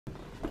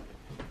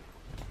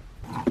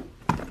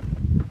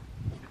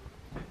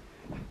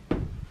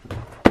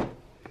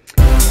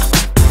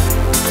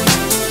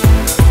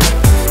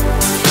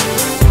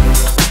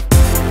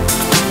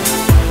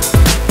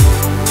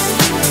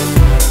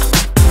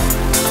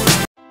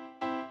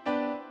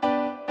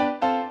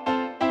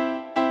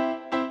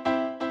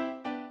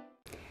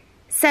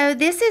So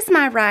this is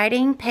my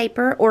writing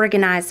paper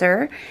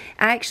organizer.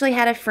 I actually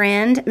had a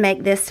friend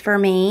make this for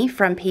me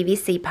from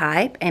PVC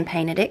pipe and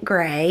painted it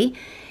gray.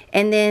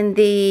 And then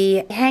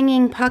the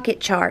hanging pocket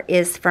chart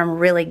is from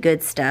Really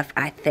Good Stuff,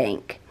 I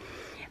think.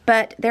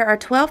 But there are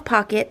 12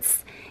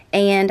 pockets,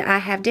 and I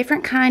have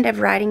different kind of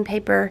writing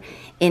paper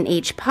in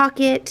each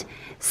pocket.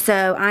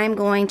 So I'm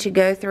going to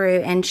go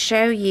through and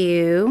show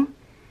you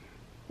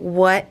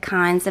what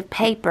kinds of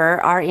paper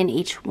are in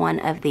each one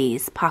of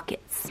these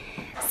pockets.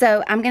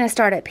 So I'm going to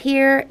start up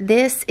here.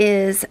 This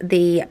is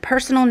the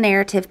personal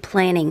narrative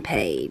planning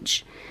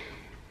page.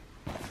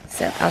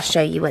 So I'll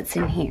show you what's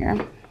in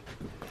here.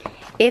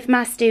 If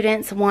my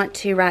students want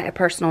to write a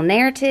personal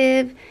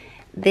narrative,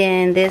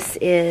 then this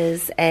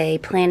is a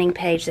planning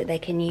page that they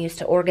can use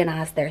to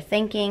organize their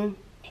thinking.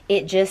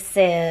 It just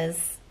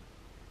says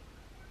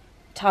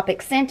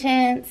topic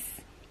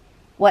sentence,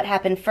 what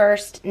happened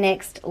first,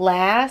 next,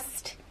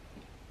 last,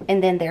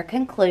 and then their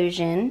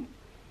conclusion.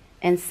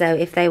 And so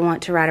if they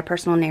want to write a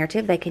personal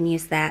narrative, they can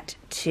use that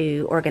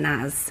to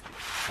organize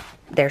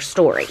their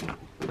story.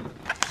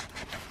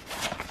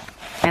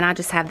 And I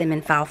just have them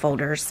in file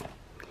folders.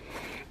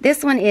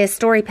 This one is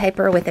story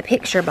paper with a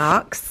picture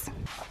box.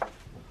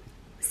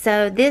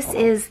 So this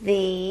is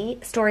the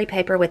story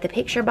paper with the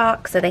picture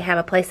box. So they have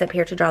a place up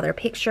here to draw their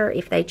picture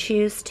if they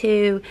choose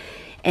to,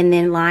 and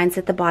then lines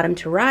at the bottom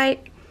to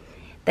write.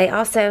 They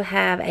also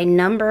have a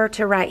number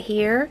to write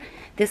here.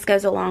 This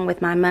goes along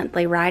with my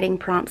monthly writing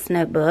prompts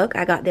notebook.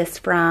 I got this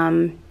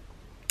from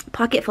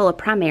Pocketful of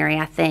Primary,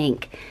 I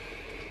think.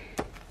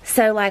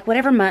 So like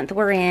whatever month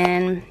we're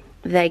in,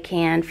 they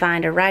can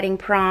find a writing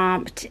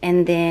prompt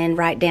and then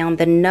write down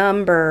the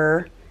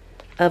number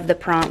of the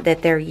prompt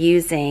that they're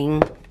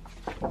using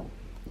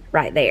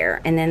right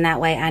there. And then that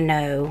way I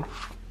know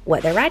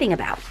what they're writing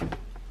about.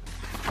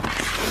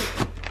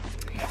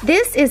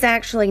 This is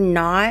actually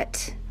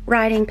not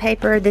writing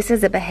paper. This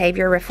is a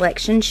behavior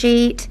reflection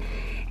sheet.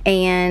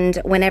 And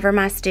whenever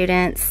my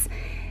students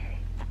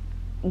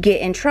get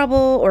in trouble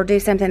or do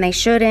something they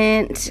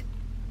shouldn't,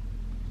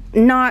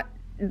 not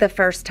the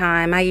first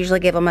time, I usually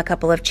give them a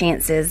couple of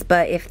chances,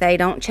 but if they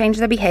don't change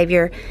their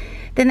behavior,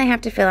 then they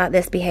have to fill out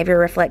this behavior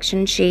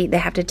reflection sheet. They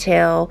have to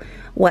tell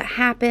what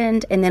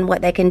happened and then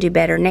what they can do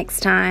better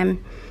next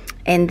time.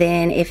 And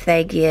then if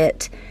they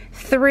get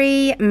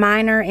 3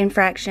 minor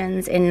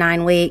infractions in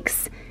 9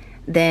 weeks,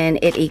 then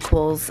it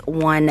equals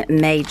 1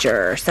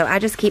 major. So I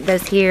just keep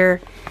those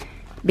here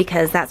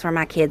because that's where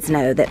my kids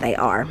know that they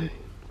are.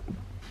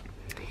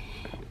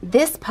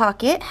 This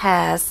pocket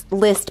has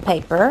list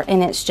paper,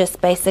 and it's just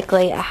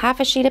basically a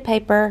half a sheet of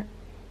paper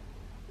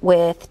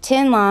with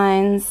 10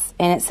 lines,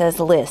 and it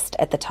says list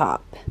at the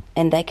top.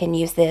 And they can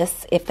use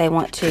this if they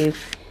want to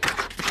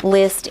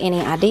list any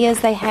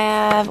ideas they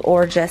have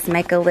or just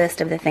make a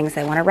list of the things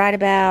they want to write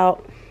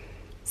about.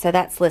 So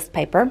that's list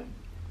paper.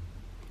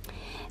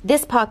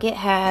 This pocket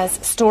has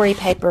story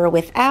paper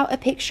without a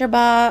picture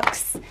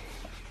box,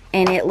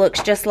 and it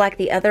looks just like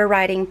the other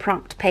writing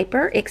prompt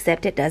paper,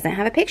 except it doesn't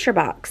have a picture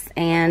box,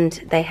 and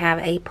they have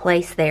a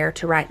place there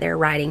to write their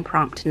writing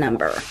prompt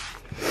number.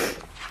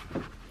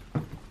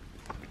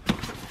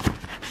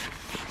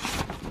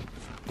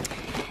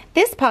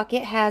 This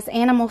pocket has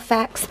animal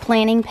facts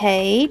planning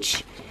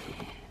page.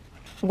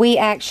 We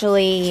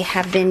actually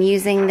have been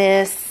using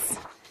this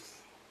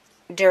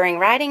during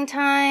writing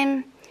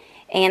time,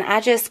 and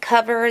I just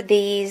cover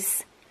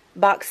these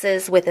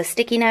boxes with a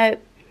sticky note,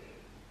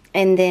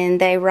 and then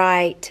they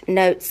write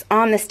notes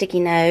on the sticky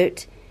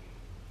note,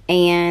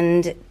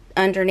 and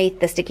underneath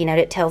the sticky note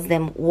it tells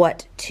them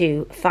what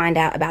to find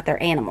out about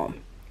their animal.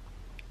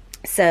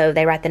 So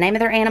they write the name of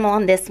their animal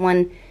on this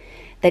one,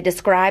 they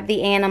describe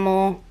the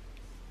animal,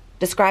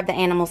 describe the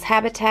animal's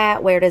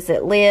habitat, where does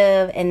it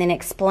live, and then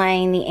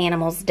explain the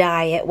animal's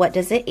diet, what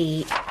does it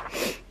eat.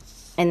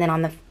 And then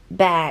on the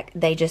back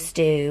they just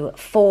do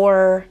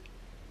 4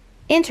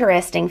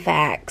 interesting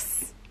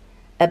facts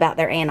about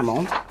their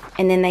animal,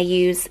 and then they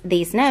use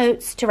these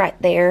notes to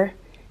write their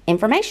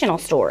informational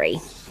story.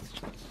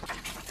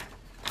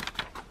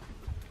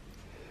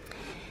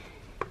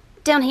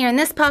 Down here in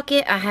this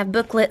pocket I have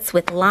booklets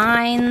with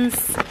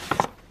lines.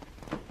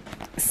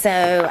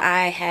 So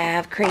I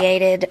have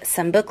created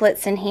some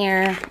booklets in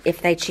here.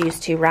 If they choose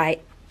to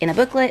write in a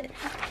booklet,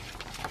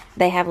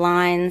 they have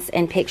lines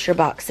and picture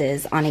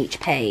boxes on each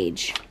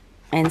page.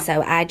 And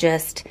so I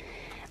just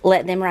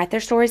let them write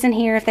their stories in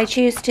here if they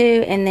choose to,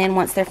 and then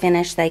once they're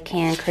finished they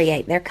can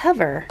create their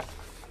cover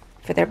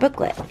for their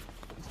booklet.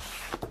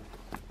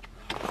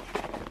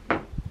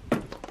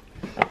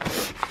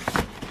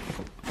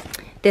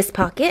 This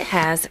pocket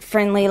has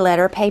friendly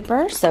letter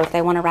paper, so if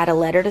they want to write a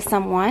letter to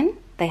someone,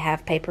 they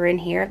have paper in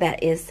here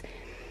that is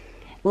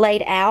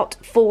laid out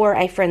for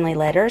a friendly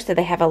letter. So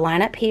they have a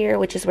line up here,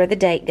 which is where the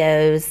date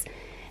goes,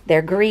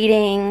 their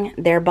greeting,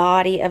 their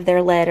body of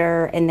their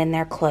letter, and then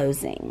their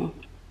closing.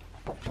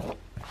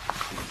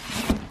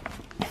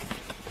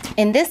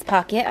 In this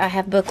pocket, I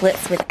have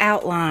booklets with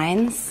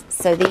outlines.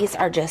 So these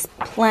are just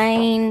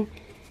plain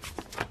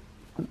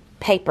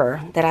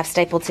paper that I've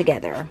stapled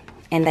together,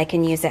 and they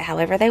can use it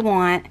however they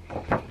want.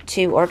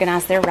 to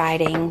organize their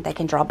writing. They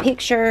can draw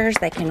pictures,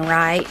 they can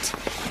write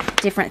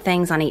different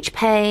things on each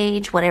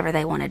page, whatever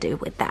they want to do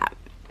with that.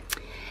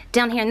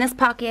 Down here in this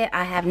pocket,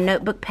 I have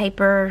notebook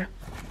paper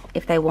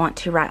if they want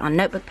to write on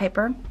notebook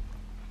paper.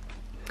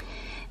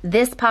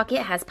 This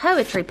pocket has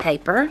poetry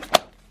paper.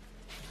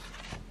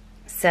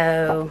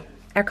 So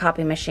our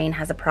copy machine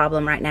has a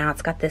problem right now.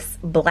 It's got this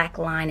black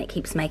line it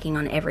keeps making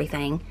on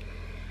everything.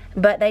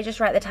 But they just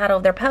write the title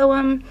of their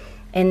poem,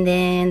 and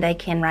then they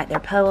can write their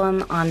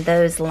poem on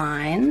those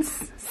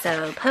lines.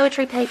 So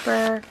poetry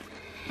paper.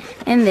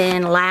 And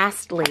then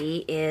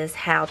lastly is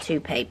how-to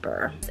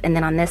paper. And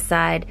then on this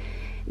side,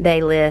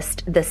 they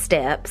list the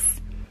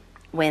steps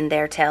when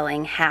they're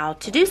telling how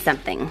to do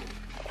something.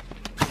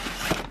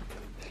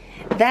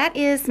 That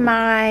is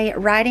my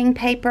writing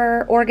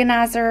paper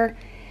organizer.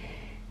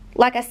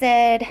 Like I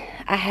said,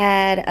 I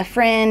had a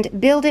friend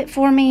build it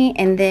for me,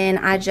 and then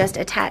I just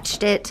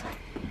attached it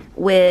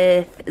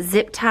with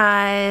zip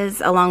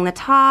ties along the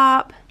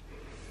top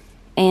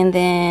and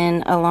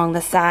then along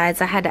the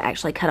sides. I had to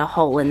actually cut a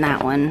hole in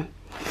that one.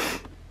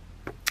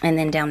 And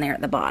then down there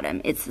at the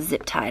bottom, it's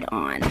zip tied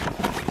on.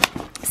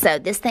 So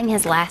this thing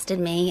has lasted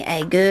me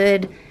a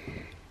good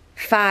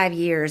 5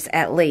 years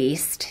at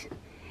least.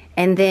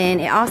 And then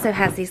it also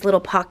has these little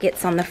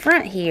pockets on the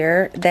front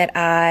here that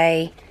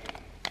I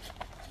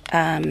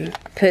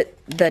put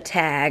the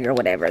tag or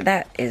whatever.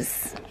 That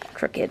is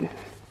crooked.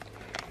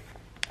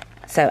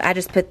 So I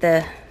just put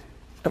a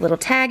little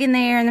tag in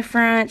there in the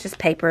front, just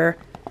paper.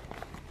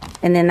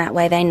 And then that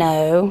way they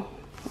know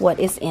what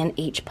is in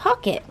each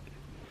pocket.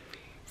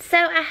 So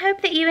I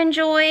hope that you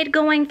enjoyed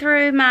going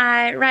through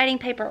my writing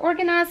paper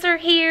organizer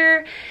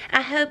here.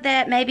 I hope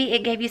that maybe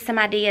it gave you some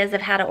ideas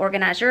of how to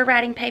organize your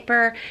writing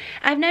paper.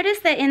 I've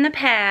noticed that in the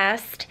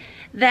past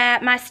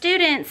that my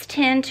students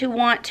tend to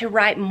want to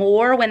write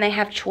more when they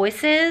have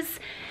choices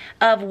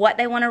of what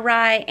they want to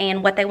write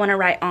and what they want to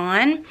write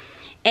on.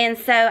 And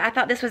so I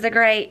thought this was a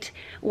great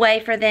way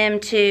for them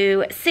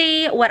to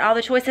see what all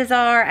the choices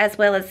are, as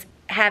well as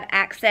have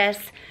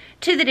access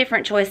to the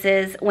different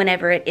choices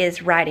whenever it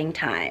is writing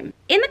time.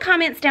 In the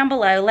comments down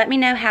below, let me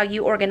know how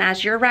you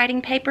organize your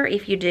writing paper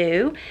if you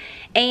do.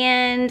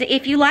 And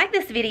if you like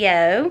this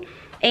video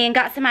and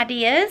got some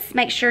ideas,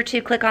 make sure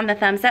to click on the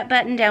thumbs up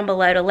button down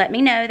below to let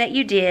me know that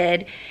you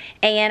did.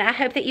 And I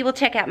hope that you will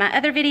check out my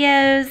other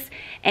videos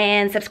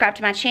and subscribe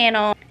to my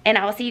channel. And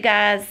I will see you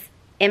guys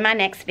in my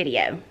next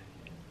video.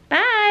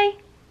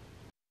 Bye!